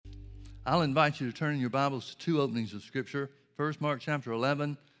I'll invite you to turn in your Bibles to two openings of Scripture. First, Mark chapter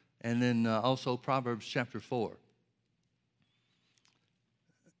 11, and then also Proverbs chapter 4.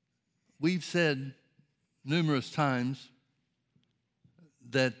 We've said numerous times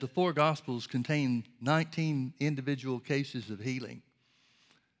that the four Gospels contain 19 individual cases of healing.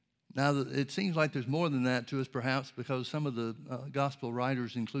 Now, it seems like there's more than that to us, perhaps, because some of the Gospel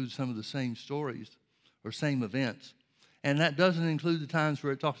writers include some of the same stories or same events. And that doesn't include the times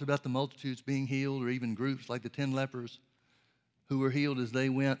where it talks about the multitudes being healed, or even groups like the 10 lepers who were healed as they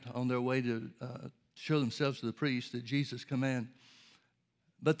went on their way to show themselves to the priest at Jesus' command.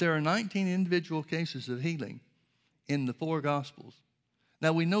 But there are 19 individual cases of healing in the four Gospels.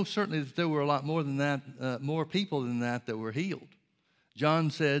 Now, we know certainly that there were a lot more than that, more people than that were healed.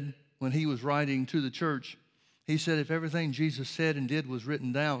 John said when he was writing to the church, he said if everything Jesus said and did was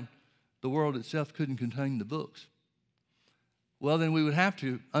written down, the world itself couldn't contain the books. Well, then we would have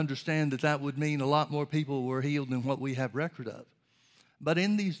to understand that that would mean a lot more people were healed than what we have record of. But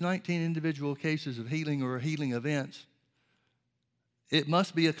in these 19 individual cases of healing or healing events, it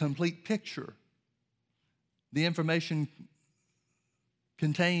must be a complete picture. The information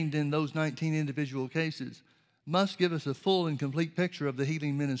contained in those 19 individual cases must give us a full and complete picture of the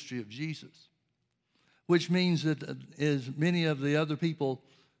healing ministry of Jesus, which means that as many of the other people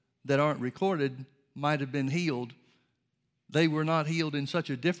that aren't recorded might have been healed, they were not healed in such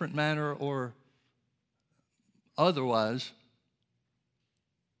a different manner or otherwise,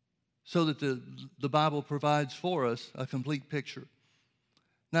 so that the Bible provides for us a complete picture.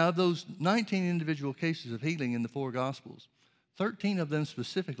 Now, of those 19 individual cases of healing in the four Gospels, 13 of them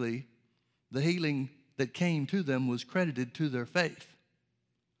specifically, the healing that came to them was credited to their faith.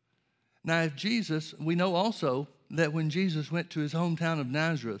 Now, we know also that when Jesus went to his hometown of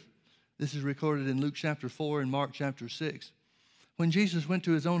Nazareth, this is recorded in Luke chapter 4 and Mark chapter 6. When Jesus went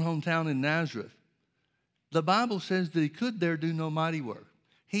to his own hometown in Nazareth, the Bible says that he could there do no mighty work.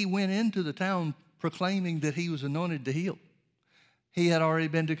 He went into the town proclaiming that he was anointed to heal. He had already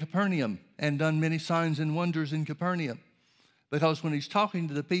been to Capernaum and done many signs and wonders in Capernaum, because when he's talking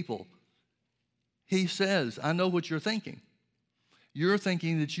to the people, he says, I know what you're thinking. You're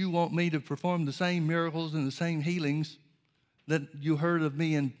thinking that you want me to perform the same miracles and the same healings that you heard of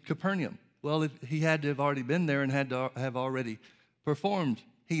me in Capernaum. Well, he had to have already been there and had to have already performed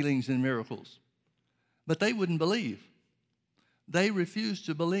healings and miracles. But they wouldn't believe. They refused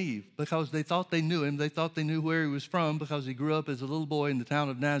to believe because they thought they knew him. They thought they knew where he was from because he grew up as a little boy in the town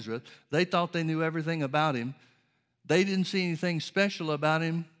of Nazareth. They thought they knew everything about him. They didn't see anything special about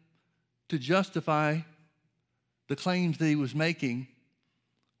him to justify the claims that he was making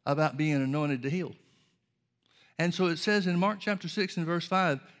about being anointed to heal. And so it says in Mark chapter 6 and verse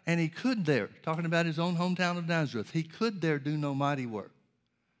 5, and he could there, talking about his own hometown of Nazareth, he could there do no mighty work.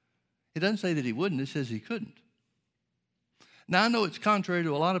 It doesn't say that he wouldn't, it says he couldn't. Now, I know it's contrary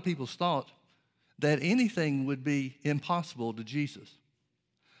to a lot of people's thought that anything would be impossible to Jesus.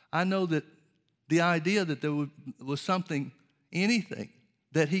 I know that the idea that there was something, anything,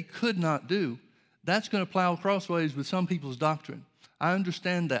 that he could not do, that's going to plow crossways with some people's doctrine. I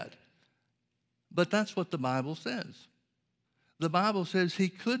understand that. But that's what the Bible says. The Bible says he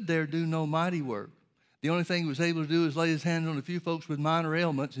could there do no mighty work. The only thing he was able to do is lay his hands on a few folks with minor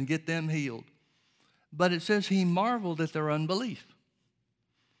ailments and get them healed. But it says he marveled at their unbelief.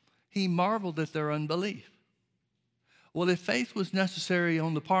 He marveled at their unbelief. Well, if faith was necessary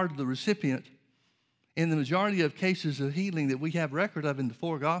on the part of the recipient, in the majority of cases of healing that we have record of in the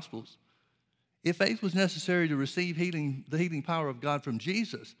four Gospels, if faith was necessary to receive healing, the healing power of God from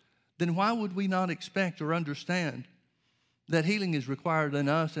Jesus, then why would we not expect or understand that healing is required in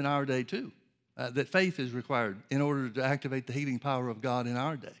us in our day too? That faith is required in order to activate the healing power of God in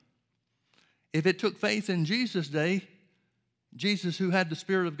our day. If it took faith in Jesus' day, Jesus who had the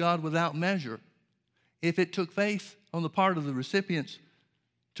Spirit of God without measure, if it took faith on the part of the recipients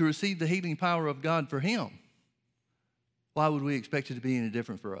to receive the healing power of God for him, why would we expect it to be any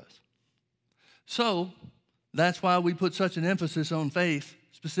different for us? So that's why we put such an emphasis on faith,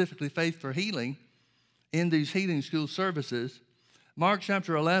 specifically faith for healing, in these healing school services. Mark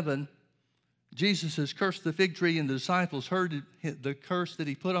chapter 11, Jesus has cursed the fig tree, and the disciples heard the curse that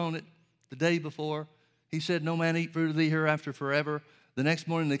he put on it the day before. He said, no man eat fruit of thee hereafter forever. The next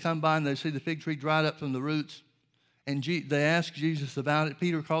morning they come by and they see the fig tree dried up from the roots. And they ask Jesus about it.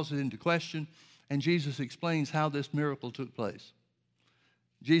 Peter calls it into question, and Jesus explains how this miracle took place.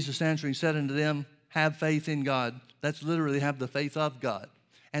 Jesus answering said unto them, have faith in God. That's literally have the faith of God.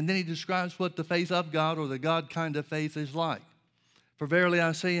 And then he describes what the faith of God, or the God kind of faith, is like. For verily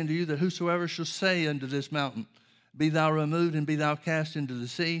I say unto you that whosoever shall say unto this mountain, be thou removed and be thou cast into the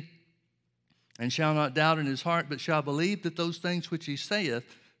sea, and shall not doubt in his heart, but shall believe that those things which he saith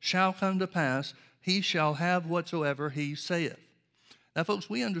shall come to pass, he shall have whatsoever he saith. Now, folks,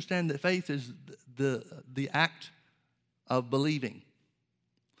 we understand that faith is the act of believing.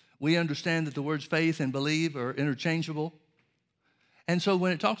 We understand that the words faith and believe are interchangeable. And so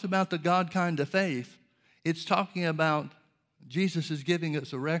when it talks about the God kind of faith, it's talking about Jesus is giving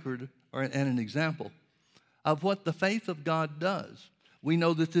us a record and an example of what the faith of God does. We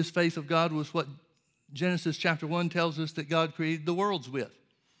know that this faith of God was what Genesis chapter 1 tells us that God created the worlds with.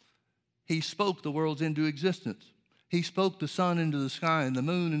 He spoke the worlds into existence. He spoke the sun into the sky and the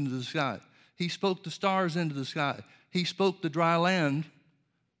moon into the sky. He spoke the stars into the sky. He spoke the dry land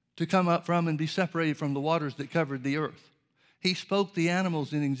to come up from and be separated from the waters that covered the earth. He spoke the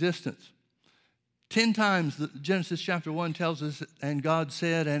animals in existence. 10 times Genesis chapter 1 tells us, and God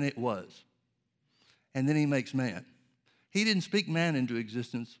said, and it was. And then he makes man. He didn't speak man into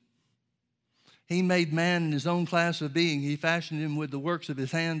existence. He made man in his own class of being. He fashioned him with the works of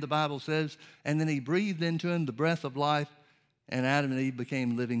his hand, the Bible says, and then he breathed into him the breath of life, and Adam and Eve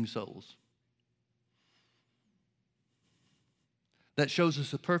became living souls. That shows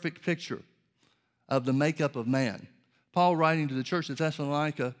us a perfect picture of the makeup of man. Paul, writing to the church at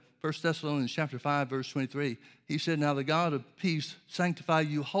Thessalonica, 1 Thessalonians chapter 5, verse 23, he said, now the God of peace sanctify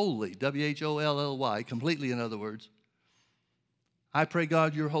you wholly, W-H-O-L-L-Y, completely in other words. I pray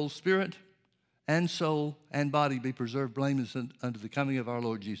God your whole spirit and soul and body be preserved blameless unto the coming of our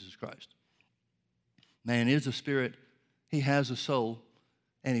Lord Jesus Christ. Man is a spirit, he has a soul,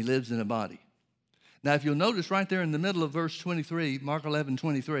 and he lives in a body. Now, if you'll notice right there in the middle of verse 23, Mark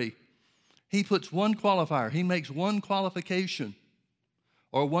 11:23, he puts one qualifier. He makes one qualification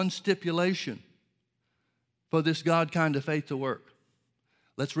or one stipulation for this God kind of faith to work.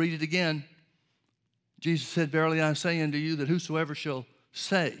 Let's read it again. Jesus said, verily I say unto you that whosoever shall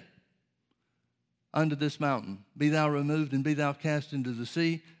say unto this mountain, be thou removed and be thou cast into the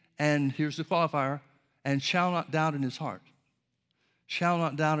sea, and here's the qualifier, and shall not doubt in his heart. Shall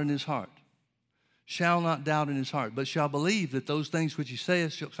not doubt in his heart. Shall not doubt in his heart, but shall believe that those things which he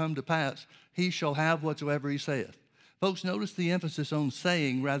saith shall come to pass. He shall have whatsoever he saith. Folks, notice the emphasis on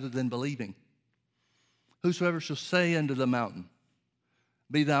saying rather than believing. Whosoever shall say unto the mountain,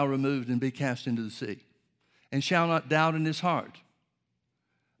 be thou removed and be cast into the sea, and shall not doubt in his heart,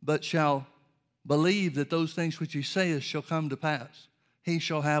 but shall believe that those things which he saith shall come to pass. He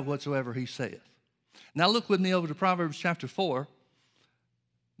shall have whatsoever he saith. Now look with me over to Proverbs chapter 4,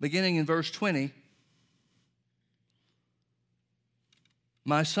 beginning in verse 20.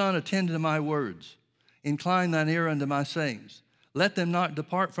 My son, attend to my words. Incline thine ear unto my sayings. Let them not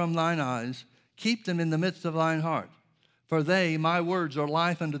depart from thine eyes. Keep them in the midst of thine heart. For they, my words, are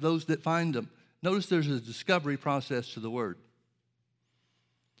life unto those that find them. Notice there's a discovery process to the word.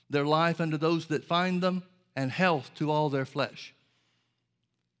 They're life unto those that find them, and health to all their flesh.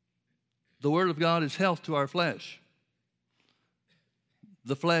 The word of God is health to our flesh.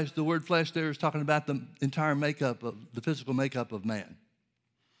 The word flesh there is talking about the entire makeup of the physical makeup of man.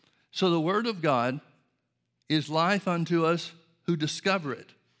 So the word of God is life unto us who discover it.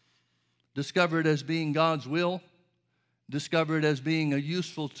 Discover it as being God's will. Discover it as being a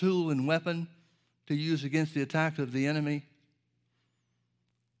useful tool and weapon to use against the attack of the enemy.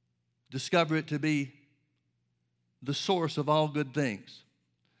 Discover it to be the source of all good things.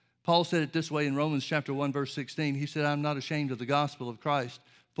 Paul said it this way in Romans chapter 1, verse 16. He said, I'm not ashamed of the gospel of Christ,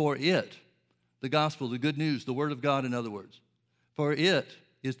 for it, the gospel, the good news, the word of God, in other words, for it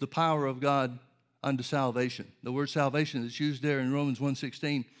is the power of God unto salvation. The word salvation that's used there in Romans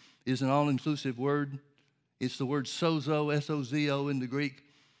 1:16 is an all-inclusive word. It's the word sozo, S-O-Z-O in the Greek,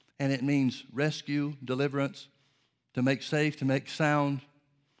 and it means rescue, deliverance, to make safe, to make sound,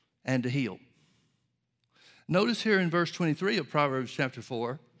 and to heal. Notice here in verse 23 of Proverbs chapter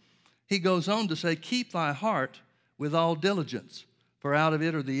 4, he goes on to say, keep thy heart with all diligence, for out of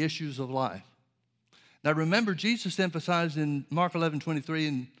it are the issues of life. Now remember, Jesus emphasized in Mark 11:23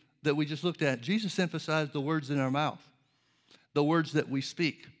 and that we just looked at, Jesus emphasized the words in our mouth, the words that we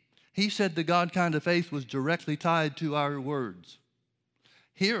speak. He said the God kind of faith was directly tied to our words.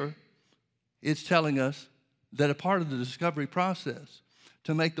 Here, it's telling us that a part of the discovery process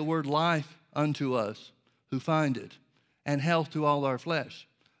to make the word life unto us who find it and health to all our flesh,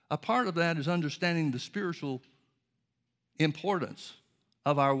 a part of that is understanding the spiritual importance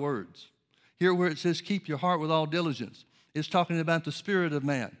of our words. Here where it says, keep your heart with all diligence, it's talking about the spirit of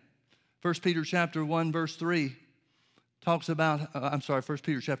man. 1 Peter chapter 1, verse 3 talks about, 1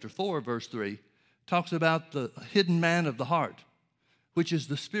 Peter chapter 4, verse 3 talks about the hidden man of the heart, which is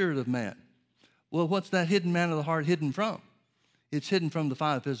the spirit of man. Well, what's that hidden man of the heart hidden from? It's hidden from the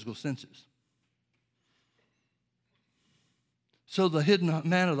 5 physical senses. So the hidden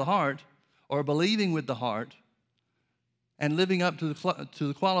man of the heart, or believing with the heart, and living up to the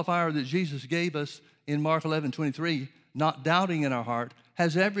qualifier that Jesus gave us in Mark 11:23, not doubting in our heart,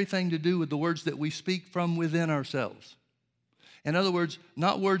 has everything to do with the words that we speak from within ourselves. In other words,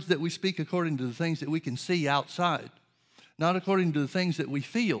 not words that we speak according to the things that we can see outside, not according to the things that we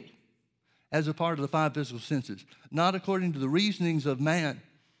feel as a part of the five physical senses, not according to the reasonings of man,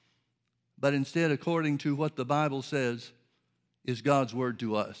 but instead according to what the Bible says is God's word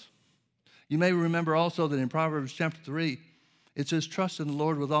to us. You may remember also that in Proverbs chapter 3, it says, trust in the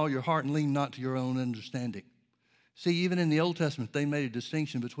Lord with all your heart and lean not to your own understanding. See, even in the Old Testament, they made a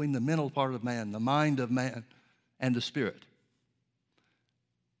distinction between the mental part of man, the mind of man, and the spirit.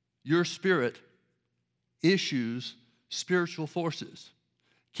 Your spirit issues spiritual forces.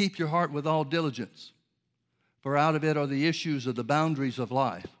 Keep your heart with all diligence, for out of it are the issues of the boundaries of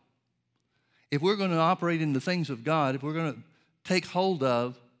life. If we're going to operate in the things of God, if we're going to take hold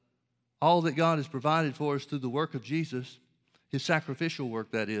of all that God has provided for us through the work of Jesus, his sacrificial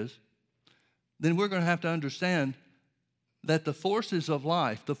work, that is, then we're going to have to understand that the forces of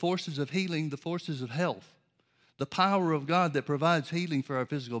life, the forces of healing, the forces of health, the power of God that provides healing for our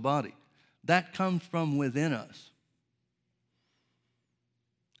physical body, that comes from within us.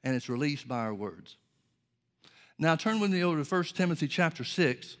 And it's released by our words. Now turn with me over to 1 Timothy chapter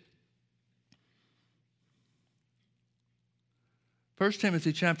 6. 1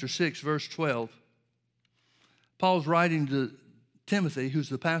 Timothy chapter 6, verse 12. Paul's writing to Timothy, who's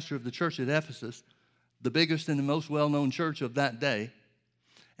the pastor of the church at Ephesus, the biggest and the most well-known church of that day.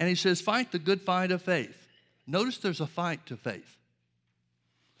 And he says, fight the good fight of faith. Notice there's a fight to faith.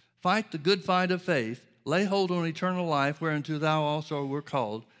 Fight the good fight of faith. Lay hold on eternal life, whereunto thou also wert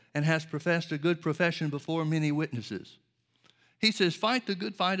called, and hast professed a good profession before many witnesses. He says, fight the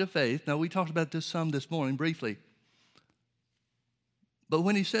good fight of faith. Now, we talked about this some this morning briefly. But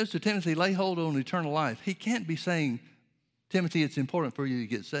when he says to Timothy, lay hold on eternal life, he can't be saying, Timothy, it's important for you to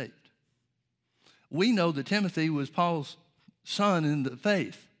get saved. We know that Timothy was Paul's son in the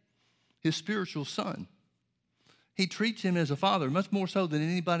faith, his spiritual son. He treats him as a father, much more so than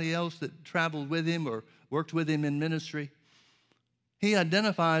anybody else that traveled with him or worked with him in ministry. He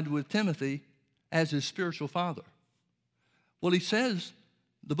identified with Timothy as his spiritual father. Well, he says,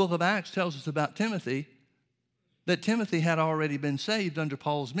 the book of Acts tells us about Timothy, that Timothy had already been saved under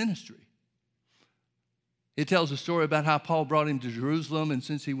Paul's ministry. It tells a story about how Paul brought him to Jerusalem, and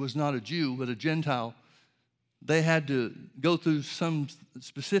since he was not a Jew but a Gentile, they had to go through some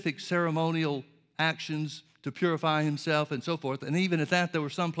specific ceremonial actions to purify himself and so forth. And even at that, there were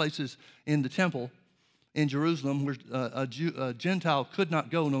some places in the temple in Jerusalem where a Gentile could not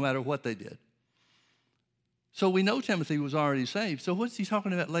go no matter what they did. So we know Timothy was already saved. So what's he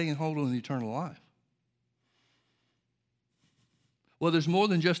talking about laying hold on eternal life? Well, there's more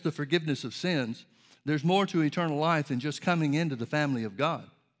than just the forgiveness of sins. There's more to eternal life than just coming into the family of God.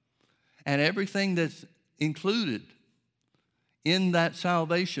 And everything that's included in that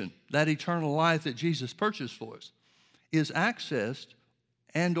salvation, that eternal life that Jesus purchased for us, is accessed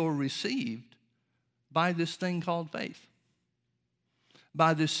and or received by this thing called faith,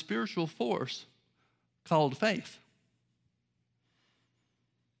 by this spiritual force called faith.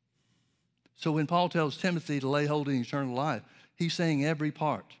 So when Paul tells Timothy to lay hold of eternal life, he's saying every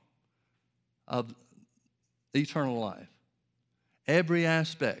part of eternal life, every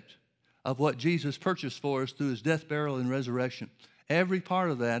aspect of what Jesus purchased for us through his death, burial, and resurrection, every part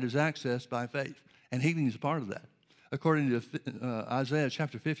of that is accessed by faith, and healing is a part of that. According to Isaiah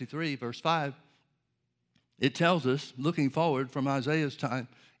chapter 53, verse 5, it tells us, looking forward from Isaiah's time,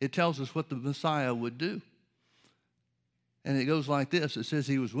 it tells us what the Messiah would do. And it goes like this. It says,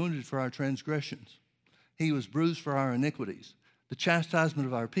 he was wounded for our transgressions. He was bruised for our iniquities. The chastisement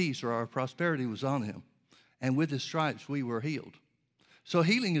of our peace or our prosperity was on him. And with his stripes we were healed. So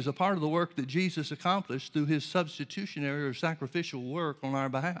healing is a part of the work that Jesus accomplished through his substitutionary or sacrificial work on our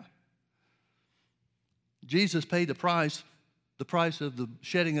behalf. Jesus paid the price of the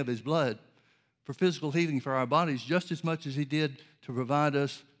shedding of his blood for physical healing for our bodies just as much as he did to provide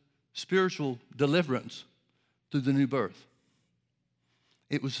us spiritual deliverance through the new birth.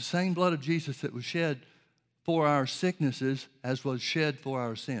 It was the same blood of Jesus that was shed for our sicknesses as was shed for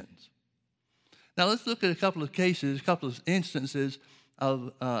our sins. Now let's look at a couple of cases, a couple of instances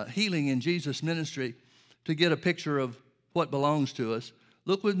of healing in Jesus' ministry to get a picture of what belongs to us.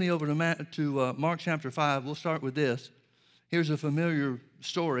 Look with me over to Mark chapter 5. We'll start with this. Here's a familiar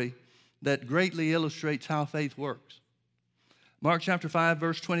story that greatly illustrates how faith works. Mark chapter 5,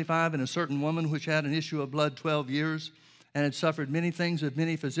 verse 25, and a certain woman which had an issue of blood 12 years and had suffered many things of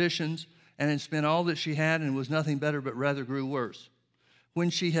many physicians, and had spent all that she had, and was nothing better, but rather grew worse. When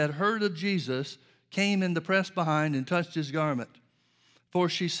she had heard of Jesus, came in the press behind and touched his garment. For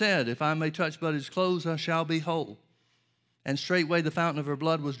she said, if I may touch but his clothes, I shall be whole. And straightway the fountain of her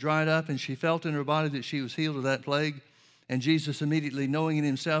blood was dried up, and she felt in her body that she was healed of that plague. And Jesus, immediately knowing in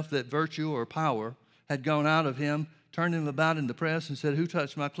himself that virtue or power had gone out of him, turned him about in the press and said, who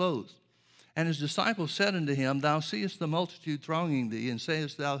touched my clothes? And his disciples said unto him, thou seest the multitude thronging thee, and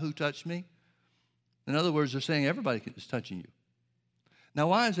sayest thou, who touched me? In other words, they're saying everybody is touching you. Now,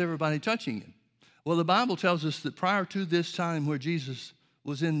 why is everybody touching him? Well, the Bible tells us that prior to this time where Jesus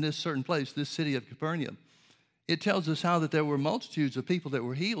was in this certain place, this city of Capernaum, it tells us how that there were multitudes of people that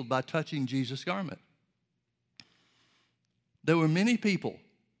were healed by touching Jesus' garment. There were many people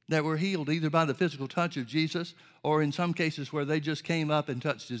that were healed either by the physical touch of Jesus or in some cases where they just came up and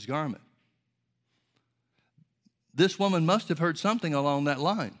touched his garment. This woman must have heard something along that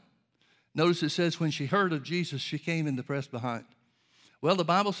line. Notice it says when she heard of Jesus, she came in the press behind. Well, the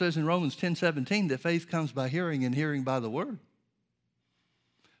Bible says in Romans 10:17 that faith comes by hearing and hearing by the word.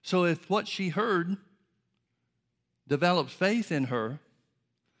 So if what she heard developed faith in her,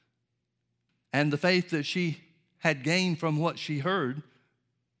 and the faith that she had gained from what she heard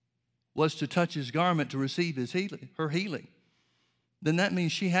was to touch his garment to receive his healing, her healing, then that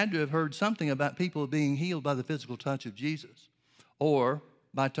means she had to have heard something about people being healed by the physical touch of Jesus or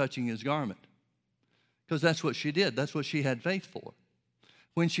by touching his garment. Because that's what she did. That's what she had faith for.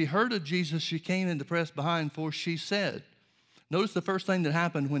 When she heard of Jesus, she came in the press behind, for she said. Notice the first thing that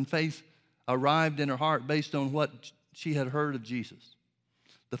happened when faith arrived in her heart based on what she had heard of Jesus.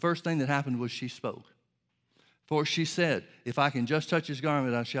 The first thing that happened was she spoke. For she said, if I can just touch his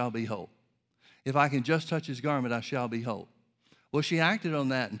garment, I shall be whole. If I can just touch his garment, I shall be whole. Well, she acted on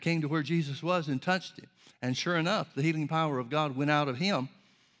that and came to where Jesus was and touched him. And sure enough, the healing power of God went out of him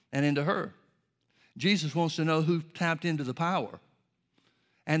and into her. Jesus wants to know who tapped into the power.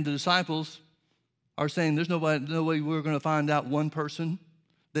 And the disciples are saying, there's no way we're going to find out one person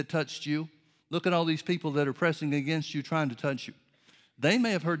that touched you. Look at all these people that are pressing against you, trying to touch you. They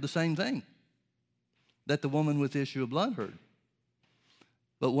may have heard the same thing that the woman with the issue of blood heard.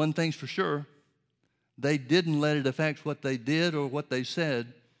 But one thing's for sure, they didn't let it affect what they did or what they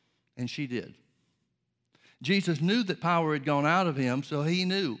said, and she did. Jesus knew that power had gone out of him, so he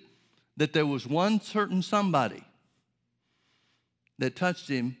knew that there was one certain somebody that touched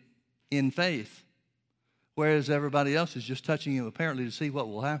him in faith, whereas everybody else is just touching him apparently to see what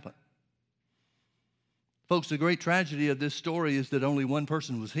will happen. Folks, the great tragedy of this story is that only one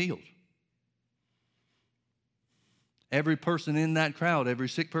person was healed. Every person in that crowd, every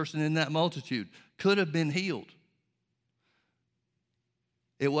sick person in that multitude could have been healed.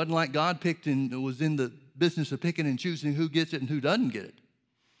 It wasn't like God picked and was in the business of picking and choosing who gets it and who doesn't get it.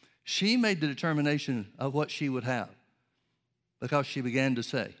 She made the determination of what she would have because she began to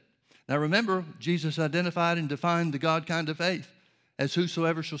say. Now remember, Jesus identified and defined the God kind of faith as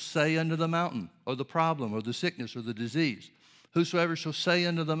whosoever shall say unto the mountain, or the problem, or the sickness, or the disease. Whosoever shall say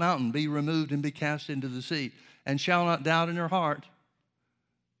unto the mountain, be removed and be cast into the sea, and shall not doubt in her heart,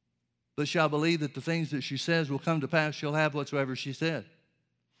 but shall believe that the things that she says will come to pass, she'll have whatsoever she said.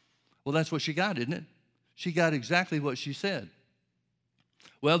 Well, that's what she got, isn't it? She got exactly what she said.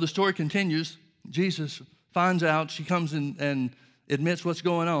 Well, the story continues. Jesus finds out. She comes in and admits what's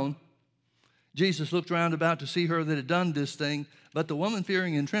going on. Jesus looked round about to see her that had done this thing, but the woman,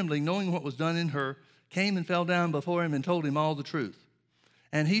 fearing and trembling, knowing what was done in her, came and fell down before him and told him all the truth.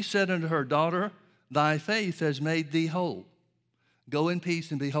 And he said unto her, daughter, thy faith has made thee whole. Go in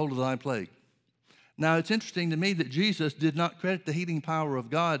peace and be whole of thy plague. Now, it's interesting to me that Jesus did not credit the healing power of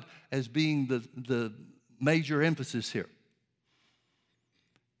God as being the major emphasis here.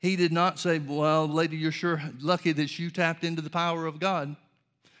 He did not say, well, lady, you're sure lucky that you tapped into the power of God.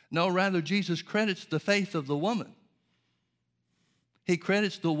 No, rather, Jesus credits the faith of the woman. He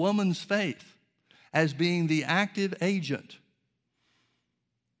credits the woman's faith as being the active agent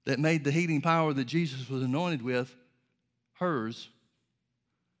that made the healing power that Jesus was anointed with hers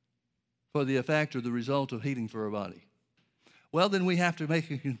for the effect or the result of healing for her body. Well, then we have to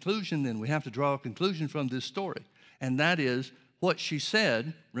make a conclusion then. We have to draw a conclusion from this story. And that is what she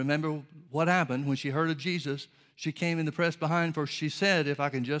said. Remember what happened when she heard of Jesus. She came in the press behind, for she said, if I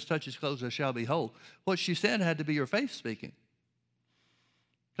can just touch his clothes, I shall be whole. What she said had to be her faith speaking,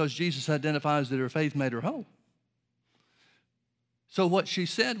 because Jesus identifies that her faith made her whole. So what she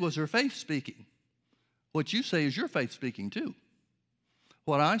said was her faith speaking. What you say is your faith speaking too.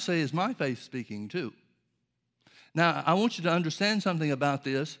 What I say is my faith speaking too. Now, I want you to understand something about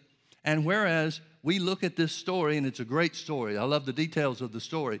this. And whereas we look at this story, and it's a great story. I love the details of the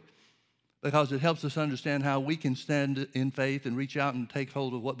story because it helps us understand how we can stand in faith and reach out and take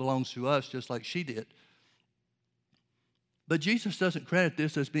hold of what belongs to us, just like she did. But Jesus doesn't credit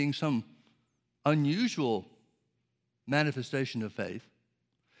this as being some unusual manifestation of faith.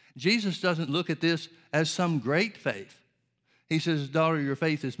 Jesus doesn't look at this as some great faith. He says, daughter, your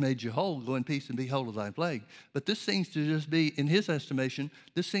faith has made you whole. Go in peace and be whole of thy plague. But this seems to just be, in his estimation,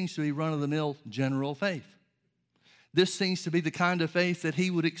 this seems to be run-of-the-mill general faith. This seems to be the kind of faith that he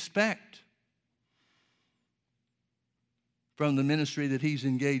would expect from the ministry that he's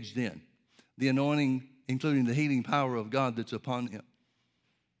engaged in, the anointing, including the healing power of God that's upon him.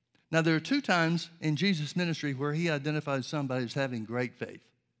 Now, there are 2 times in Jesus' ministry where he identifies somebody as having great faith.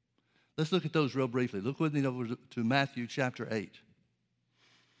 Let's look at those real briefly. Look with me over to Matthew chapter 8.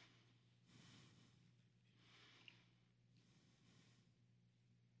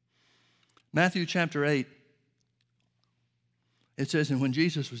 Matthew chapter 8, it says, and when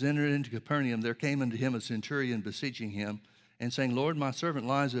Jesus was entered into Capernaum, there came unto him a centurion beseeching him, and saying, Lord, my servant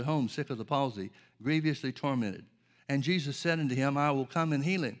lies at home, sick of the palsy, grievously tormented. And Jesus said unto him, I will come and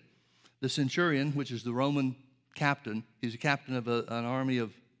heal him. The centurion, which is the Roman captain, he's a captain of an army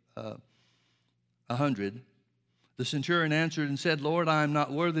of 100. The centurion answered and said, Lord, I am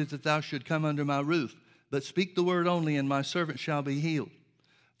not worthy that thou should come under my roof, but speak the word only, and my servant shall be healed.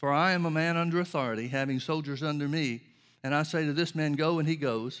 For I am a man under authority, having soldiers under me, and I say to this man, go, and he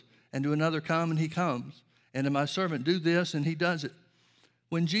goes, and to another, come, and he comes, and to my servant, do this, and he does it.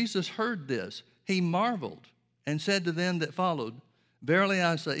 When Jesus heard this, he marveled, and said to them that followed, verily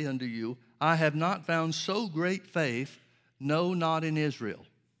I say unto you, I have not found so great faith, no, not in Israel.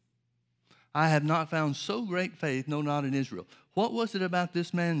 I have not found so great faith, no, not in Israel. What was it about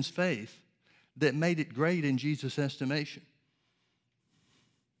this man's faith that made it great in Jesus' estimation?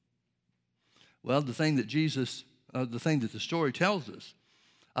 Well, the thing that the story tells us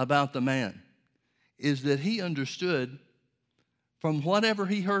about the man is that he understood from whatever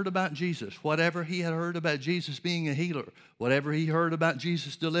he heard about Jesus, whatever he had heard about Jesus being a healer, whatever he heard about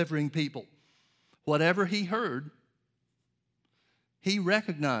Jesus delivering people, whatever he heard, he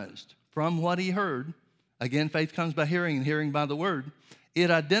recognized from what he heard. Again, faith comes by hearing, and hearing by the word. It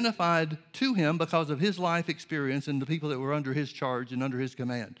identified to him because of his life experience and the people that were under his charge and under his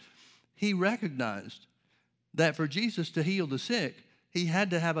command. He recognized that for Jesus to heal the sick, he had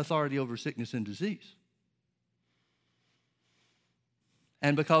to have authority over sickness and disease.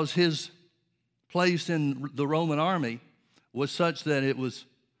 And because his place in the Roman army was such that it was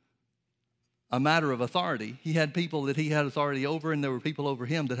a matter of authority, he had people that he had authority over, and there were people over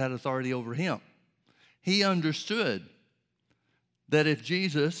him that had authority over him. He understood that if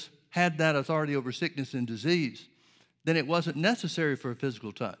Jesus had that authority over sickness and disease, then it wasn't necessary for a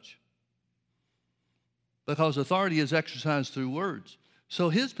physical touch, because authority is exercised through words. So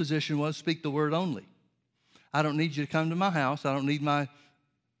his position was, speak the word only. I don't need you to come to my house. I don't need my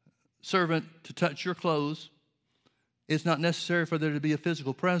servant to touch your clothes. It's not necessary for there to be a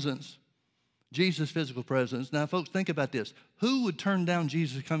physical presence, Jesus' physical presence. Now, folks, think about this. Who would turn down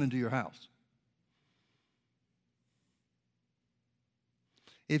Jesus coming to your house?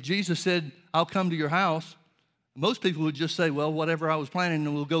 If Jesus said, I'll come to your house, most people would just say, well, whatever I was planning,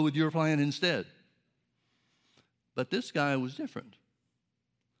 and we'll go with your plan instead. But this guy was different.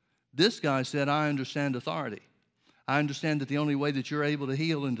 This guy said, I understand authority. I understand that the only way that you're able to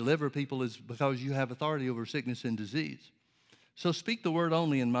heal and deliver people is because you have authority over sickness and disease. So speak the word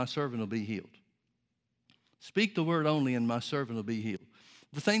only, and my servant will be healed. Speak the word only, and my servant will be healed.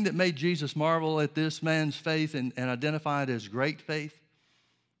 The thing that made Jesus marvel at this man's faith and identify it as great faith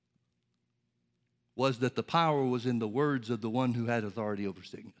was that the power was in the words of the one who had authority over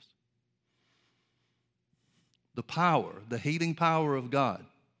sickness. The power, the healing power of God,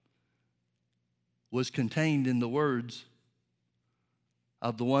 was contained in the words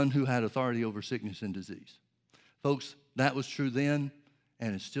of the one who had authority over sickness and disease. Folks, that was true then,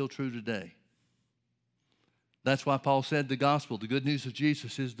 and it's still true today. That's why Paul said the gospel, the good news of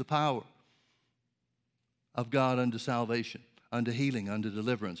Jesus, is the power of God unto salvation, unto healing, unto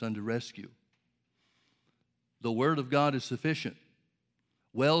deliverance, unto rescue. The word of God is sufficient,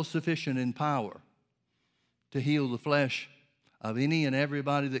 well sufficient in power to heal the flesh of any and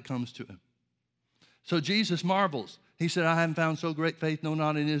everybody that comes to him. So Jesus marvels. He said, I haven't found so great faith, no,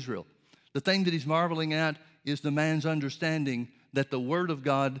 not in Israel. The thing that he's marveling at is the man's understanding that the word of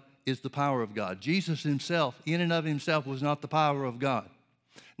God is the power of God. Jesus himself, in and of himself, was not the power of God.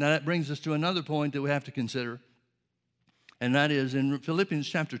 Now that brings us to another point that we have to consider, and that is in Philippians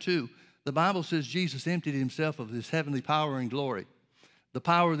chapter 2, the Bible says Jesus emptied himself of his heavenly power and glory. the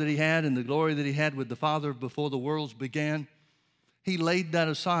power that he had and the glory that he had with the Father before the worlds began, he laid that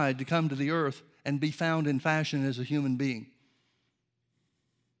aside to come to the earth and be found in fashion as a human being.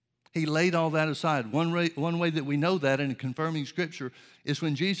 He laid all that aside. One way that we know that in confirming Scripture is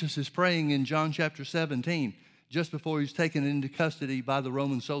when Jesus is praying in John chapter 17, just before he's taken into custody by the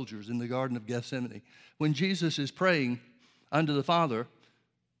Roman soldiers in the Garden of Gethsemane. When Jesus is praying unto the Father,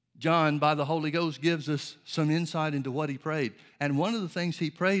 John, by the Holy Ghost, gives us some insight into what he prayed. And one of the things he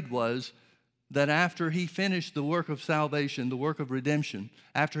prayed was that after he finished the work of salvation, the work of redemption,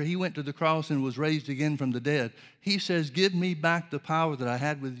 after he went to the cross and was raised again from the dead, he says, give me back the power that I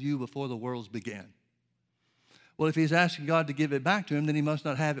had with you before the worlds began. Well, if he's asking God to give it back to him, then he must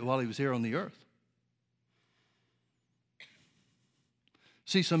not have it while he was here on the earth.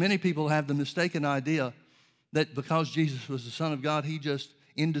 See, so many people have the mistaken idea that because Jesus was the Son of God, he just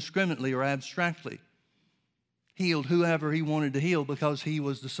indiscriminately or abstractly healed whoever he wanted to heal because he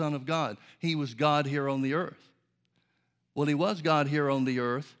was the Son of God. He was God here on the earth. Well, he was God here on the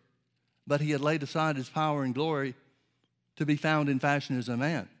earth, but he had laid aside his power and glory to be found in fashion as a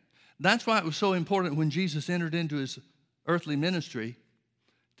man. That's why it was so important when Jesus entered into his earthly ministry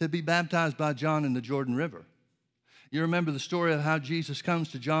to be baptized by John in the Jordan River. You remember the story of how Jesus comes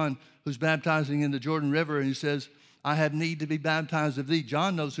to John, who's baptizing in the Jordan River, and he says, I have need to be baptized of thee.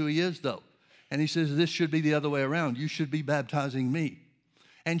 John knows who he is, though. And he says, this should be the other way around. You should be baptizing me.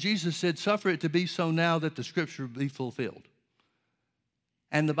 And Jesus said, suffer it to be so now that the scripture be fulfilled.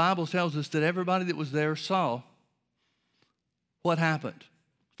 And the Bible tells us that everybody that was there saw what happened.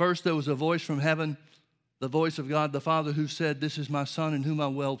 First, there was a voice from heaven, the voice of God the Father, who said, this is my Son in whom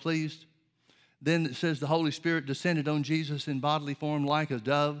I'm well pleased. Then it says the Holy Spirit descended on Jesus in bodily form like a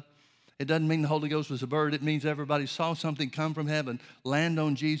dove. It doesn't mean the Holy Ghost was a bird. It means everybody saw something come from heaven, land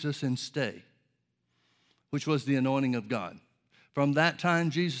on Jesus, and stay, which was the anointing of God. From that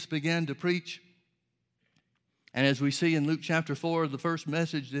time, Jesus began to preach. And as we see in Luke chapter 4, the first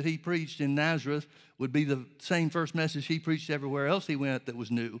message that he preached in Nazareth would be the same first message he preached everywhere else he went that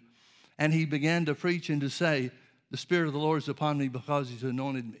was new. And he began to preach and to say, the Spirit of the Lord is upon me because he's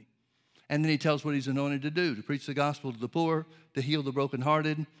anointed me. And then he tells what he's anointed to do, to preach the gospel to the poor, to heal the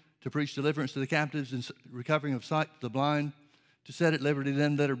brokenhearted, to preach deliverance to the captives and recovering of sight to the blind, to set at liberty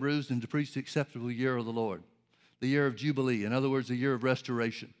them that are bruised, and to preach the acceptable year of the Lord, the year of Jubilee, in other words, the year of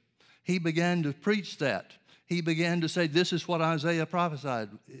restoration. He began to preach that. He began to say, this is what Isaiah prophesied.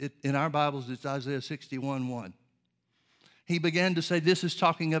 In our Bibles, it's Isaiah 61:1. He began to say, this is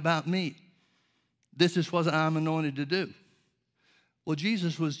talking about me. This is what I'm anointed to do. Well,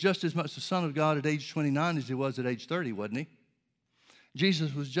 Jesus was just as much the Son of God at age 29 as he was at age 30, wasn't he?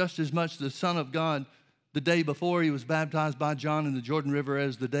 Jesus was just as much the Son of God the day before he was baptized by John in the Jordan River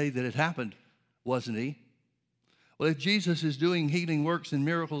as the day that it happened, wasn't he? Well, if Jesus is doing healing works and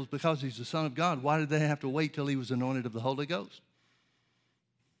miracles because he's the Son of God, why did they have to wait till he was anointed of the Holy Ghost?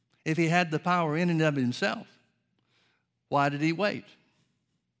 If he had the power in and of himself, why did he wait?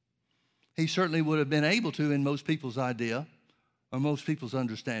 He certainly would have been able to in most people's idea or most people's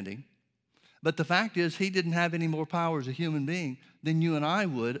understanding. But the fact is, he didn't have any more power as a human being than you and I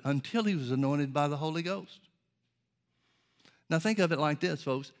would until he was anointed by the Holy Ghost. Now think of it like this,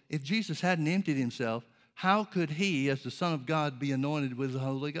 folks. If Jesus hadn't emptied himself, how could he, as the Son of God, be anointed with the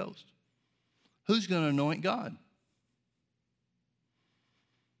Holy Ghost? Who's going to anoint God?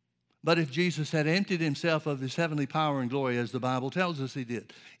 But if Jesus had emptied himself of his heavenly power and glory, as the Bible tells us he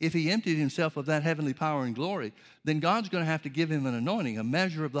did, if he emptied himself of that heavenly power and glory, then God's going to have to give him an anointing, a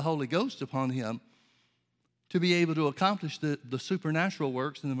measure of the Holy Ghost upon him to be able to accomplish the supernatural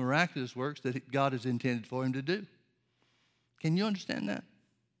works and the miraculous works that God has intended for him to do. Can you understand that?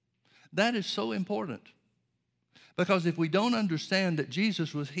 That is so important. Because if we don't understand that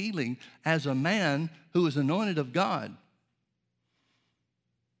Jesus was healing as a man who was anointed of God,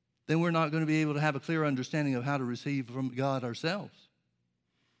 then we're not going to be able to have a clear understanding of how to receive from God ourselves.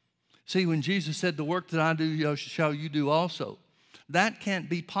 See, when Jesus said, the work that I do shall you do also, that can't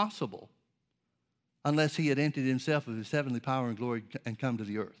be possible unless he had emptied himself of his heavenly power and glory and come to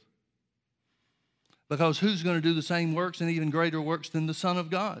the earth. Because who's going to do the same works and even greater works than the Son of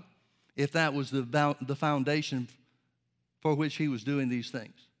God, if that was the foundation for which he was doing these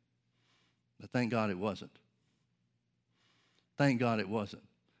things? But thank God it wasn't. Thank God it wasn't.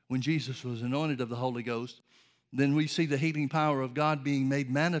 When Jesus was anointed of the Holy Ghost, then we see the healing power of God being made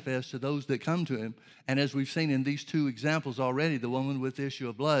manifest to those that come to him. And as we've seen in these two examples already, the woman with the issue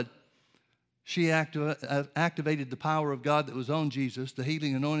of blood, she activated the power of God that was on Jesus, the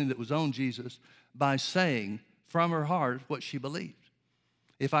healing anointing that was on Jesus, by saying from her heart what she believed.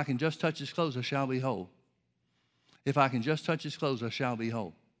 If I can just touch his clothes, I shall be whole. If I can just touch his clothes, I shall be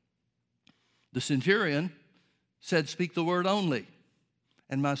whole. The centurion said, speak the word only,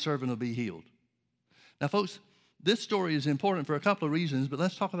 and my servant will be healed. Now, folks, this story is important for a couple of reasons, but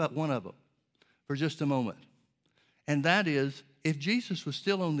let's talk about one of them for just a moment. And that is, if Jesus was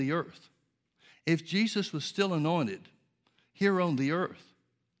still on the earth, if Jesus was still anointed here on the earth,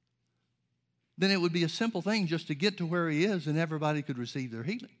 then it would be a simple thing just to get to where he is and everybody could receive their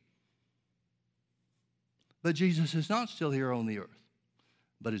healing. But Jesus is not still here on the earth,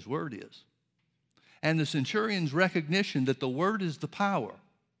 but his word is. And the centurion's recognition that the word is the power,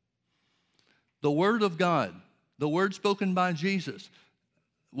 the word of God, the word spoken by Jesus.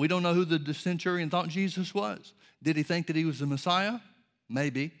 We don't know who the centurion thought Jesus was. Did he think that he was the Messiah?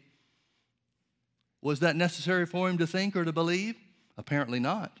 Maybe. Was that necessary for him to think or to believe? Apparently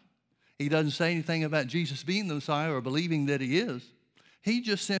not. He doesn't say anything about Jesus being the Messiah or believing that he is. He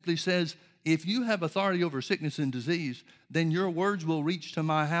just simply says, if you have authority over sickness and disease, then your words will reach to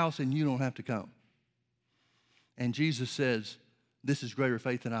my house and you don't have to come. And Jesus says, this is greater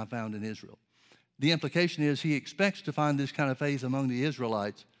faith than I found in Israel. The implication is he expects to find this kind of faith among the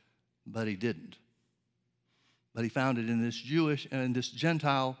Israelites, but he didn't. But he found it in this Jewish and this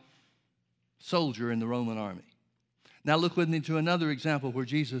Gentile soldier in the Roman army. Now look with me to another example where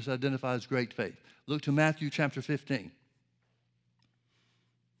Jesus identifies great faith. Look to Matthew chapter 15.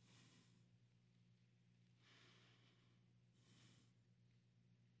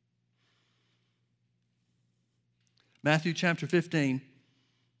 Matthew chapter 15,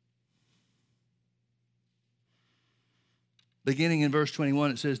 beginning in verse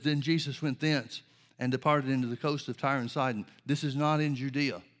 21, it says, then Jesus went thence and departed into the coast of Tyre and Sidon. This is not in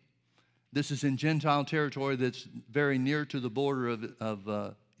Judea. This is in Gentile territory that's very near to the border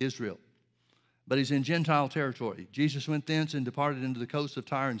of Israel. But he's in Gentile territory. Jesus went thence and departed into the coast of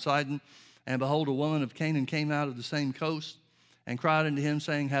Tyre and Sidon. And behold, a woman of Canaan came out of the same coast and cried unto him,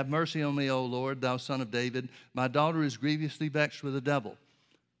 saying, have mercy on me, O Lord, thou son of David. My daughter is grievously vexed with a devil.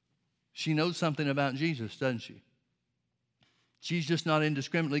 She knows something about Jesus, doesn't she? She's just not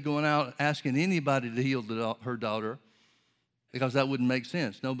indiscriminately going out asking anybody to heal her daughter, because that wouldn't make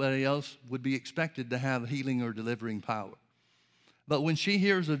sense. Nobody else would be expected to have healing or delivering power. But when she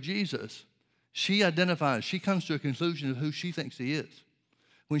hears of Jesus, she identifies, she comes to a conclusion of who she thinks he is.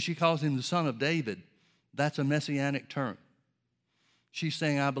 When she calls him the son of David, that's a messianic term. She's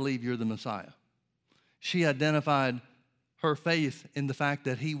saying, I believe you're the Messiah. She identified her faith in the fact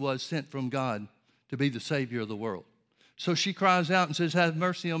that he was sent from God to be the Savior of the world. So she cries out and says, have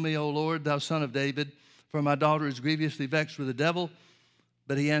mercy on me, O Lord, thou son of David, for my daughter is grievously vexed with the devil.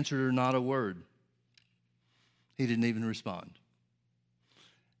 But he answered her not a word. He didn't even respond.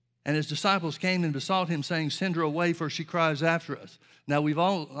 And his disciples came and besought him, saying, send her away, for she cries after us. Now we've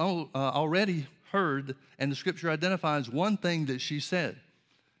already heard, and the scripture identifies one thing that she said.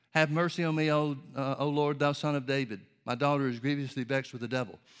 Have mercy on me, O Lord, thou son of David. My daughter is grievously vexed with the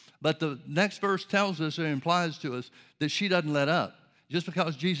devil. But the next verse tells us or implies to us that she doesn't let up. Just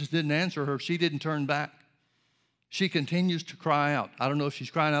because Jesus didn't answer her, she didn't turn back. She continues to cry out. I don't know if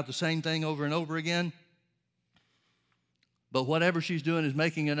she's crying out the same thing over and over again, but whatever she's doing is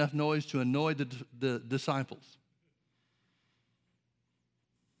making enough noise to annoy the disciples.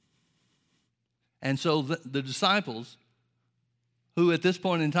 And so the disciples, who at this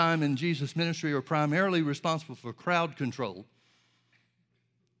point in time in Jesus' ministry are primarily responsible for crowd control,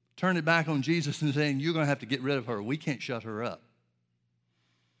 turn it back on Jesus and saying, you're going to have to get rid of her. We can't shut her up.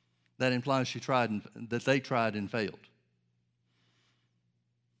 That implies that they tried and failed.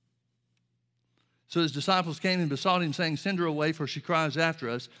 So his disciples came and besought him, saying, send her away, for she cries after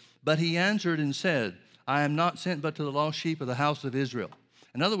us. But he answered and said, I am not sent but to the lost sheep of the house of Israel.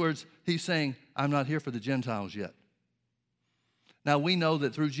 In other words, he's saying, I'm not here for the Gentiles yet. Now we know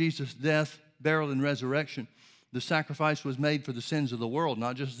that through Jesus' death, burial, and resurrection, the sacrifice was made for the sins of the world,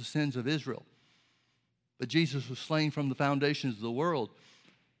 not just the sins of Israel. But Jesus was slain from the foundations of the world,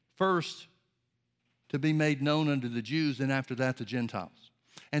 first to be made known unto the Jews, and after that the Gentiles.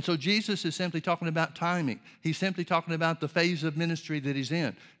 And so Jesus is simply talking about timing. He's simply talking about the phase of ministry that he's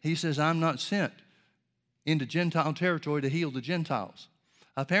in. He says, I'm not sent into Gentile territory to heal the Gentiles.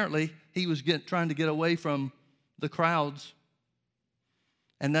 Apparently, he was trying to get away from the crowds,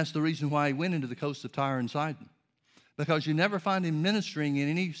 and that's the reason why he went into the coast of Tyre and Sidon. Because you never find him ministering in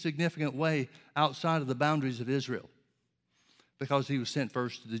any significant way outside of the boundaries of Israel, because he was sent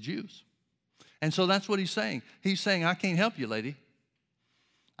first to the Jews. And so that's what he's saying. He's saying, I can't help you, lady.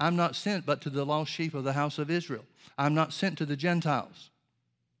 I'm not sent but to the lost sheep of the house of Israel. I'm not sent to the Gentiles.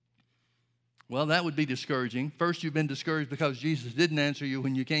 Well, that would be discouraging. First, you've been discouraged because Jesus didn't answer you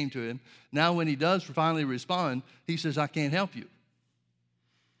when you came to him. Now, when he does finally respond, he says, I can't help you.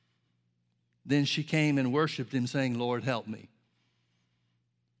 Then she came and worshiped him, saying, Lord, help me.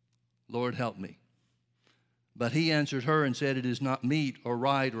 Lord, help me. But he answered her and said, it is not meet or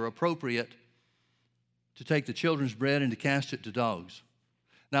right or appropriate to take the children's bread and to cast it to dogs.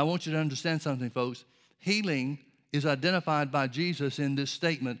 Now, I want you to understand something, folks. Healing is identified by Jesus in this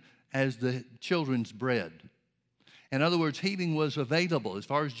statement as the children's bread. In other words, healing was available as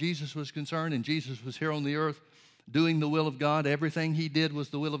far as Jesus was concerned, and Jesus was here on the earth doing the will of God. Everything he did was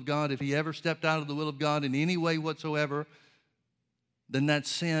the will of God. If he ever stepped out of the will of God in any way whatsoever, then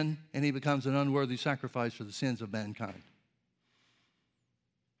that's sin, and he becomes an unworthy sacrifice for the sins of mankind.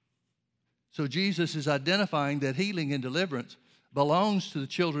 So Jesus is identifying that healing and deliverance belongs to the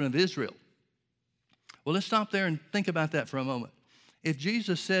children of Israel. Well, let's stop there and think about that for a moment. If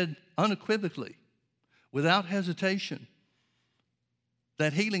Jesus said unequivocally, without hesitation,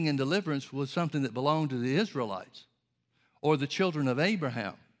 that healing and deliverance was something that belonged to the Israelites or the children of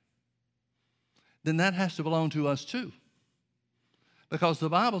Abraham, then that has to belong to us too. Because the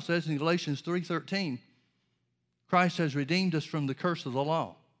Bible says in Galatians 3:13, Christ has redeemed us from the curse of the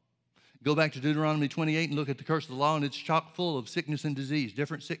law. Go back to Deuteronomy 28 and look at the curse of the law, and it's chock full of sickness and disease,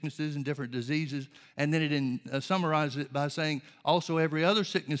 different sicknesses and different diseases. And then it summarizes it by saying, also every other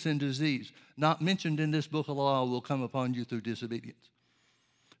sickness and disease not mentioned in this book of the law will come upon you through disobedience.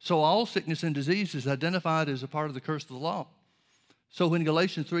 So all sickness and disease is identified as a part of the curse of the law. So when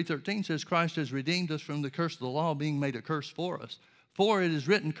Galatians 3:13 says Christ has redeemed us from the curse of the law, being made a curse for us, for it is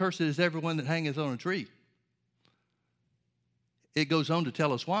written, cursed is everyone that hangeth on a tree. It goes on to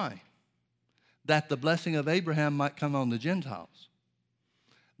tell us why. That the blessing of Abraham might come on the Gentiles.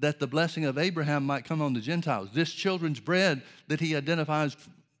 That the blessing of Abraham might come on the Gentiles. This children's bread that he identifies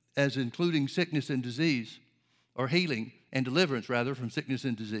as including sickness and disease, or healing and deliverance, rather, from sickness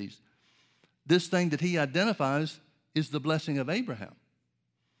and disease. This thing that he identifies is the blessing of Abraham.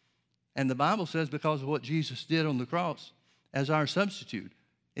 And the Bible says because of what Jesus did on the cross as our substitute,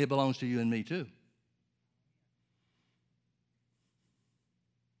 it belongs to you and me too.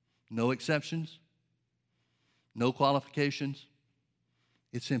 No exceptions, no qualifications.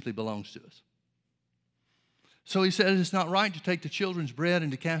 It simply belongs to us. So he says it's not right to take the children's bread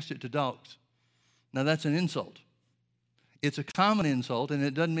and to cast it to dogs. Now that's an insult. It's a common insult, and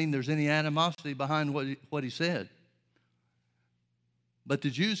it doesn't mean there's any animosity behind what he said. But the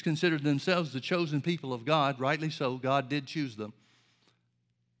Jews considered themselves the chosen people of God, rightly so. God did choose them.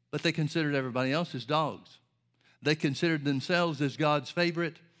 But they considered everybody else as dogs. They considered themselves as God's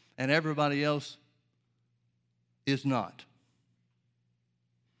favorite, and everybody else is not.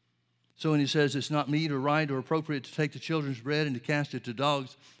 So when he says it's not meet or right or appropriate to take the children's bread and to cast it to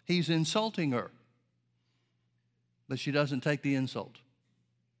dogs, he's insulting her. But she doesn't take the insult.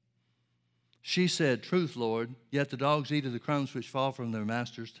 She said, truth, Lord, yet the dogs eat of the crumbs which fall from their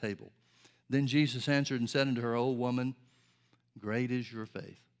master's table. Then Jesus answered and said unto her, O woman, great is your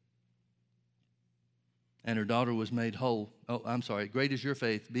faith. And her daughter was made whole. Great is your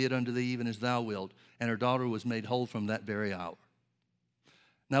faith, be it unto thee even as thou wilt. And her daughter was made whole from that very hour.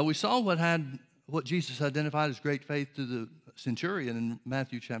 Now we saw what Jesus identified as great faith to the centurion in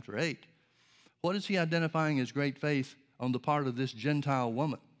Matthew chapter 8. What is he identifying as great faith on the part of this Gentile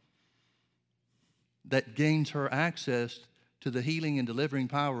woman that gains her access to the healing and delivering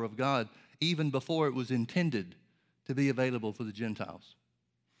power of God even before it was intended to be available for the Gentiles?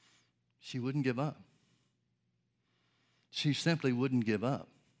 She wouldn't give up. She simply wouldn't give up.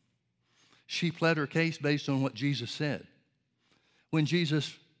 She pled her case based on what Jesus said. When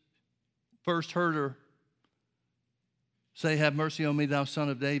Jesus first heard her say, have mercy on me, thou son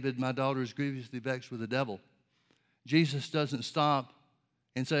of David, my daughter is grievously vexed with the devil, Jesus doesn't stop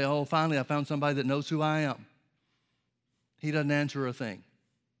and say, oh, finally I found somebody that knows who I am. He doesn't answer a thing.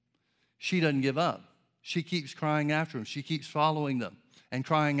 She doesn't give up. She keeps crying after him. She keeps following them and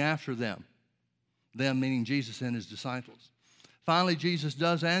crying after them. Them meaning Jesus and his disciples. Finally, Jesus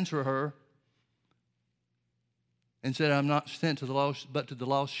does answer her and said, I'm not sent to the lost, but to the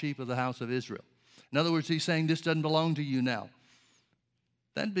lost sheep of the house of Israel. In other words, he's saying this doesn't belong to you now.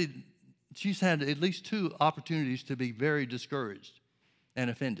 She's had at least 2 opportunities to be very discouraged and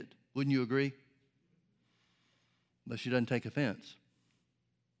offended. Wouldn't you agree? But she doesn't take offense.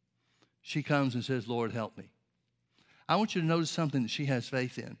 She comes and says, Lord, help me. I want you to notice something that she has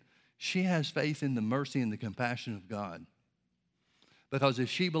faith in. She has faith in the mercy and the compassion of God. Because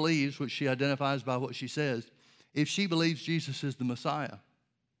if she believes, which she identifies by what she says, if she believes Jesus is the Messiah,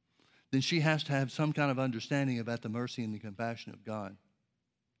 then she has to have some kind of understanding about the mercy and the compassion of God.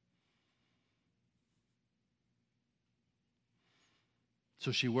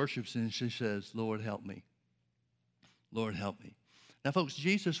 So she worships and she says, Lord, help me. Lord, help me. Now, folks,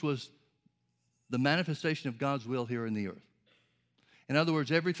 Jesus was the manifestation of God's will here in the earth. In other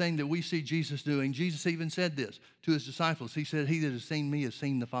words, everything that we see Jesus doing, Jesus even said this to his disciples. He said, he that has seen me has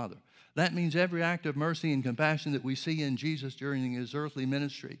seen the Father. That means every act of mercy and compassion that we see in Jesus during his earthly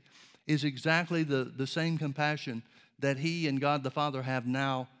ministry is exactly the same compassion that he and God the Father have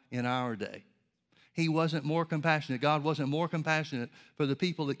now in our day. He wasn't more compassionate. God wasn't more compassionate for the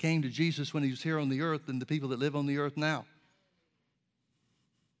people that came to Jesus when he was here on the earth than the people that live on the earth now.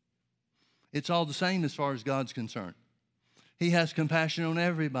 It's all the same as far as God's concerned. He has compassion on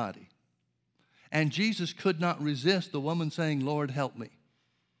everybody. And Jesus could not resist the woman saying, Lord, help me.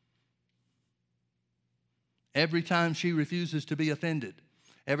 Every time she refuses to be offended,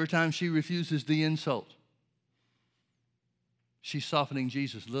 every time she refuses the insult, she's softening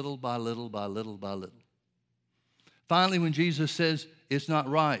Jesus little by little by little by little. Finally, when Jesus says, it's not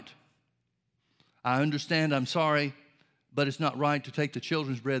right, I understand, I'm sorry, but it's not right to take the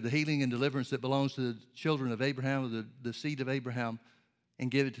children's bread, the healing and deliverance that belongs to the children of Abraham, or the seed of Abraham,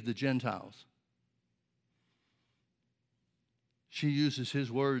 and give it to the Gentiles. She uses his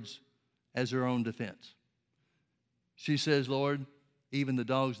words as her own defense. She says, Lord, even the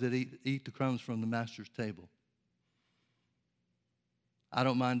dogs that eat the crumbs from the master's table. I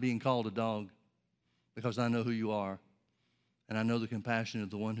don't mind being called a dog because I know who you are, and I know the compassion of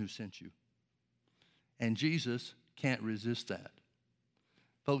the one who sent you. And Jesus can't resist that.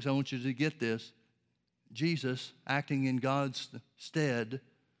 Folks, I want you to get this. Jesus, acting in God's stead,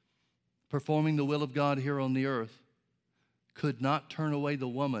 performing the will of God here on the earth, could not turn away the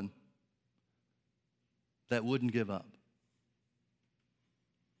woman that wouldn't give up.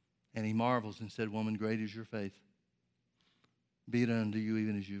 And he marvels and said, woman, great is your faith. Be it unto you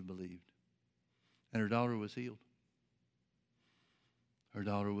even as you believed. And her daughter was healed. Her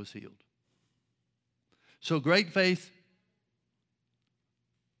daughter was healed. So great faith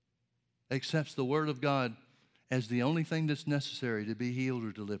accepts the word of God as the only thing that's necessary to be healed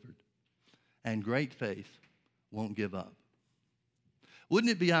or delivered. And great faith won't give up.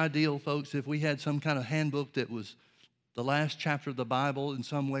 Wouldn't it be ideal, folks, if we had some kind of handbook that was the last chapter of the Bible in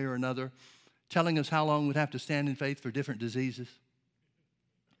some way or another, telling us how long we'd have to stand in faith for different diseases?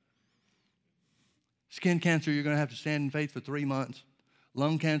 Skin cancer, you're going to have to stand in faith for 3 months.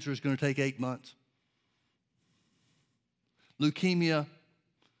 Lung cancer is going to take 8 months. Leukemia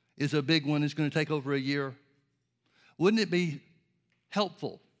is a big one. It's going to take over a year. Wouldn't it be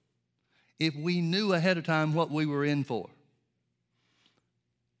helpful if we knew ahead of time what we were in for?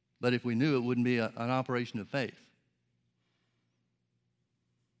 But if we knew, it wouldn't be an operation of faith.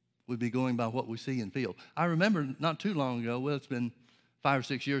 We'd be going by what we see and feel. I remember not too long ago, well, it's been 5 or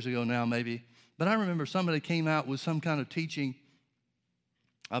 6 years ago now maybe, but I remember somebody came out with some kind of teaching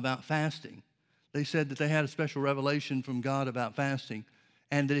about fasting. They said that they had a special revelation from God about fasting,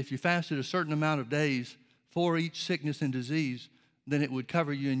 and that if you fasted a certain amount of days for each sickness and disease, then it would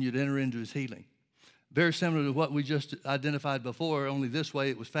cover you and you'd enter into his healing. Very similar to what we just identified before, only this way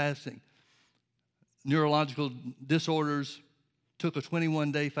it was fasting. Neurological disorders took a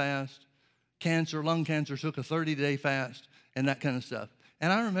 21-day fast. Cancer, lung cancer, took a 30-day fast, and that kind of stuff.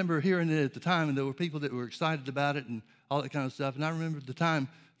 And I remember hearing it at the time, and there were people that were excited about it and all that kind of stuff. And I remember at the time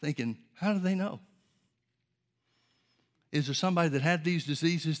thinking, how do they know? Is there somebody that had these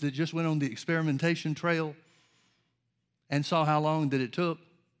diseases that just went on the experimentation trail and saw how long that it took?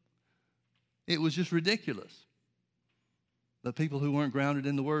 It was just ridiculous. But people who weren't grounded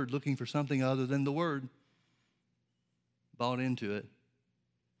in the Word, looking for something other than the Word, bought into it.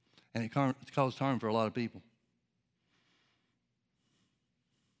 And it caused harm for a lot of people.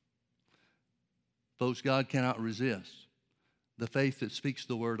 Folks, God cannot resist the faith that speaks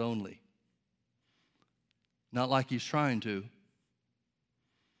the Word only. Not like he's trying to.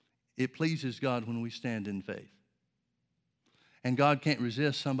 It pleases God when we stand in faith. And God can't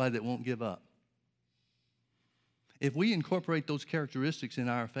resist somebody that won't give up. If we incorporate those characteristics in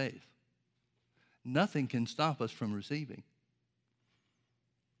our faith, nothing can stop us from receiving.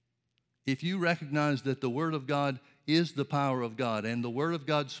 If you recognize that the Word of God is the power of God, and the Word of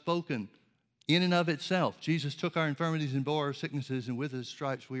God spoken in and of itself, Jesus took our infirmities and bore our sicknesses, and with his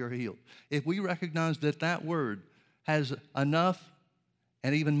stripes we are healed. If we recognize that that Word has enough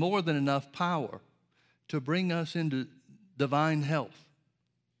and even more than enough power to bring us into divine health,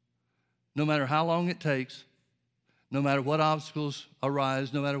 no matter how long it takes, no matter what obstacles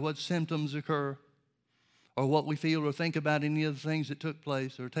arise, no matter what symptoms occur, or what we feel or think about any of the things that took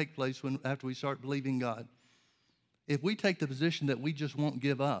place or take place after we start believing God, if we take the position that we just won't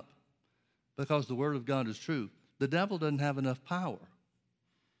give up because the Word of God is true, the devil doesn't have enough power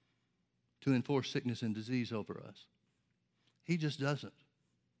to enforce sickness and disease over us. He just doesn't.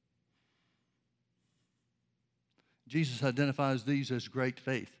 Jesus identifies these as great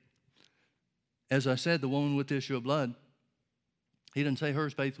faith. As I said, the woman with the issue of blood, he didn't say her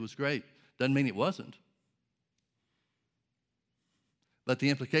faith was great. Doesn't mean it wasn't. But the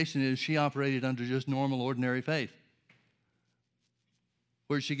implication is she operated under just normal, ordinary faith.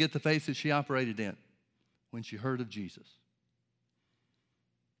 Where did she get the faith that she operated in? When she heard of Jesus.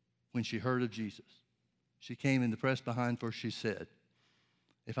 When she heard of Jesus. She came in the press behind, for she said,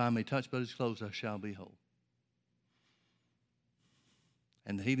 if I may touch but his clothes, I shall be whole.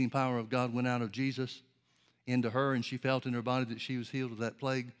 And the healing power of God went out of Jesus into her, and she felt in her body that she was healed of that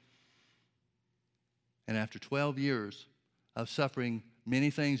plague. And after 12 years of suffering many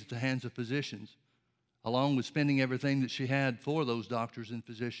things at the hands of physicians, along with spending everything that she had for those doctors and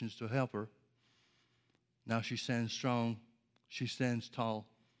physicians to help her, now she stands strong, she stands tall,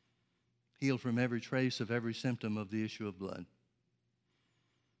 healed from every trace of every symptom of the issue of blood.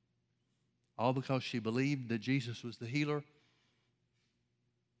 All because she believed that Jesus was the healer.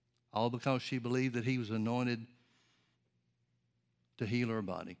 All because she believed that he was anointed to heal her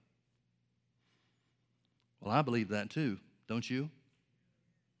body. Well, I believe that too, don't you?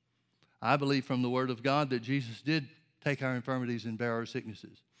 I believe from the Word of God that Jesus did take our infirmities and bear our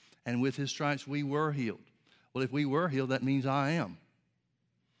sicknesses. And with his stripes we were healed. Well, if we were healed, that means I am.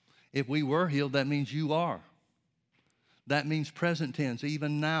 If we were healed, that means you are. That means present tense.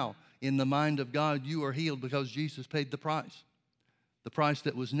 Even now, in the mind of God, you are healed because Jesus paid the price. The price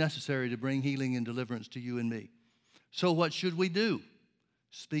that was necessary to bring healing and deliverance to you and me. So what should we do?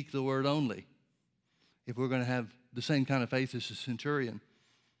 Speak the word only. If we're going to have the same kind of faith as the centurion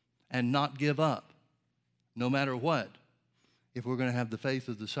and not give up, no matter what, if we're going to have the faith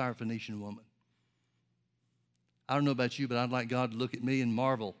of the Syrophoenician woman. I don't know about you, but I'd like God to look at me and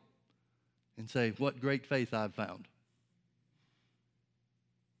marvel and say, what great faith I've found.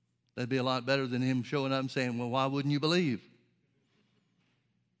 That'd be a lot better than him showing up and saying, well, why wouldn't you believe?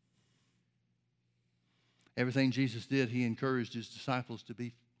 Everything Jesus did, he encouraged his disciples to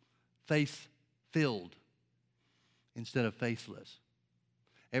be faith-filled instead of faithless.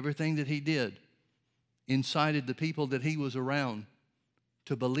 Everything that he did incited the people that he was around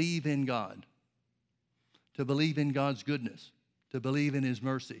to believe in God, to believe in God's goodness, to believe in his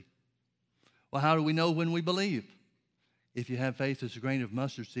mercy. Well, how do we know when we believe? If you have faith as a grain of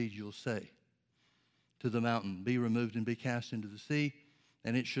mustard seed, you'll say to the mountain, be removed and be cast into the sea,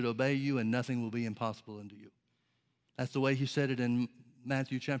 and it should obey you, and nothing will be impossible unto you. That's the way he said it in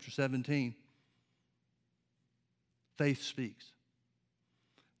Matthew chapter 17. Faith speaks.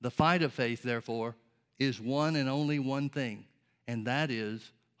 The fight of faith, therefore, is one and only one thing, and that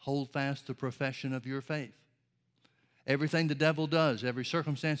is hold fast the profession of your faith. Everything the devil does, every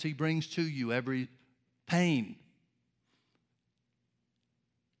circumstance he brings to you, every pain,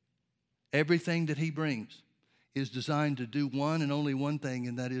 everything that he brings is designed to do one and only one thing,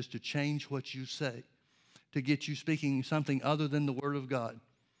 and that is to change what you say, to get you speaking something other than the Word of God,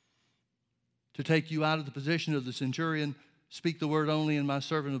 to take you out of the position of the centurion. Speak the word only and my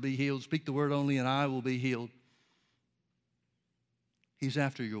servant will be healed. Speak the word only and I will be healed. He's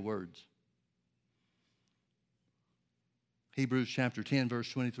after your words. Hebrews chapter 10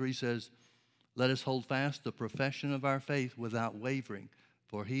 verse 23 says, let us hold fast the profession of our faith without wavering,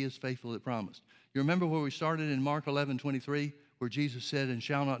 for he is faithful that promised. You remember where we started in Mark 11:23, where Jesus said, and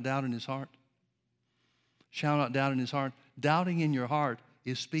shall not doubt in his heart? Shall not doubt in his heart. Doubting in your heart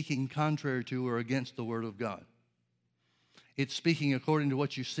is speaking contrary to or against the word of God. It's speaking according to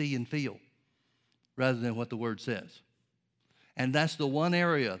what you see and feel rather than what the word says. And that's the one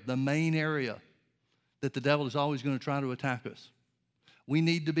area, the main area, that the devil is always going to try to attack us. We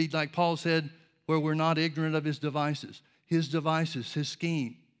need to be, like Paul said, where we're not ignorant of his devices. His devices, his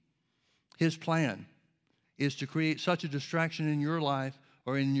scheme, his plan is to create such a distraction in your life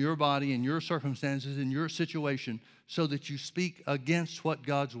or in your body, in your circumstances, in your situation, so that you speak against what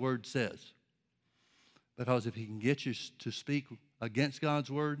God's word says. Because if he can get you to speak against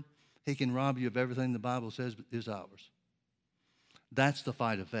God's word, he can rob you of everything the Bible says is ours. That's the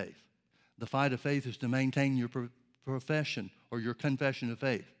fight of faith. The fight of faith is to maintain your profession or your confession of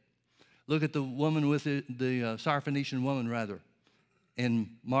faith. Look at the woman with the Syrophoenician woman, rather, in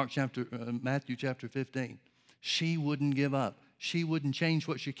Matthew chapter 15. She wouldn't give up. She wouldn't change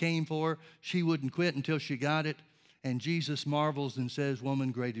what she came for. She wouldn't quit until she got it. And Jesus marvels and says,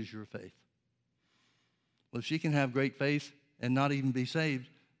 woman, great is your faith. Well, if she can have great faith and not even be saved,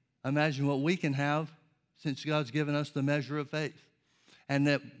 imagine what we can have since God's given us the measure of faith. And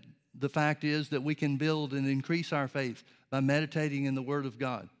that the fact is that we can build and increase our faith by meditating in the Word of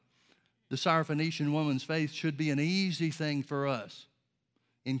God. the Syrophoenician woman's faith should be an easy thing for us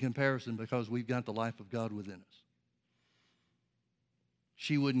in comparison because we've got the life of God within us.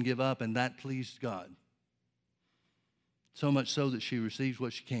 She wouldn't give up, and that pleased God. So much so that she received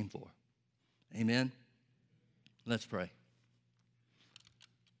what she came for. Amen? Let's pray.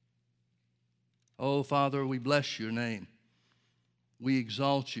 Oh, Father, we bless your name. We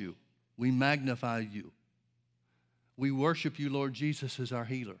exalt you. We magnify you. We worship you, Lord Jesus, as our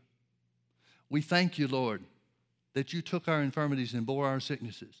healer. We thank you, Lord, that you took our infirmities and bore our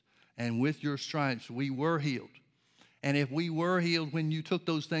sicknesses, and with your stripes we were healed. And if we were healed when you took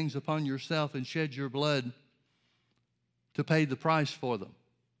those things upon yourself and shed your blood to pay the price for them,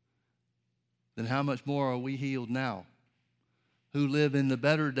 then how much more are we healed now, who live in the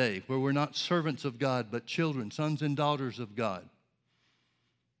better day, where we're not servants of God, but children, sons and daughters of God.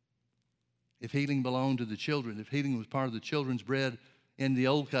 If healing belonged to the children, if healing was part of the children's bread in the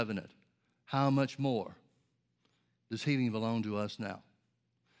old covenant, how much more does healing belong to us now?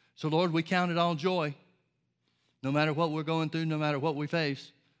 So, Lord, we count it all joy. No matter what we're going through, no matter what we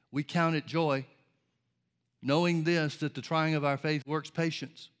face, we count it joy, knowing this, that the trying of our faith works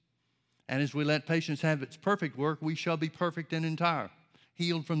patience. And as we let patience have its perfect work, we shall be perfect and entire,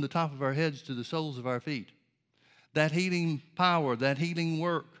 healed from the top of our heads to the soles of our feet. That healing power, that healing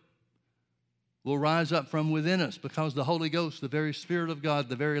work will rise up from within us because the Holy Ghost, the very Spirit of God,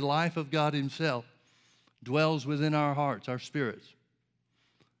 the very life of God himself, dwells within our hearts, our spirits.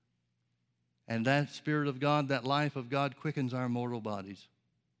 And that Spirit of God, that life of God, quickens our mortal bodies.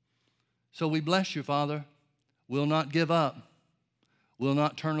 So we bless you, Father. We'll not give up. We'll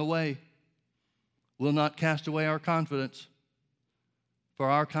not turn away. We'll not cast away our confidence. For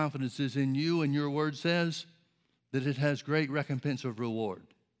our confidence is in you, and your word says that it has great recompense of reward.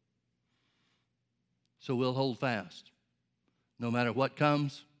 So we'll hold fast. No matter what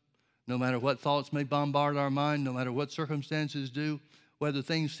comes, no matter what thoughts may bombard our mind, no matter what circumstances do, whether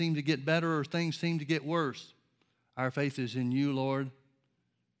things seem to get better or things seem to get worse, our faith is in you, Lord,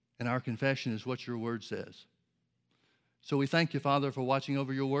 and our confession is what your word says. So we thank you, Father, for watching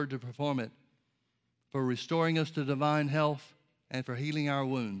over your word to perform it, for restoring us to divine health, and for healing our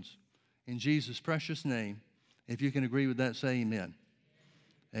wounds. In Jesus' precious name, if you can agree with that, say amen.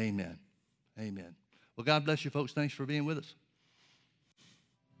 Amen. Amen. Well, God bless you, folks. Thanks for being with us.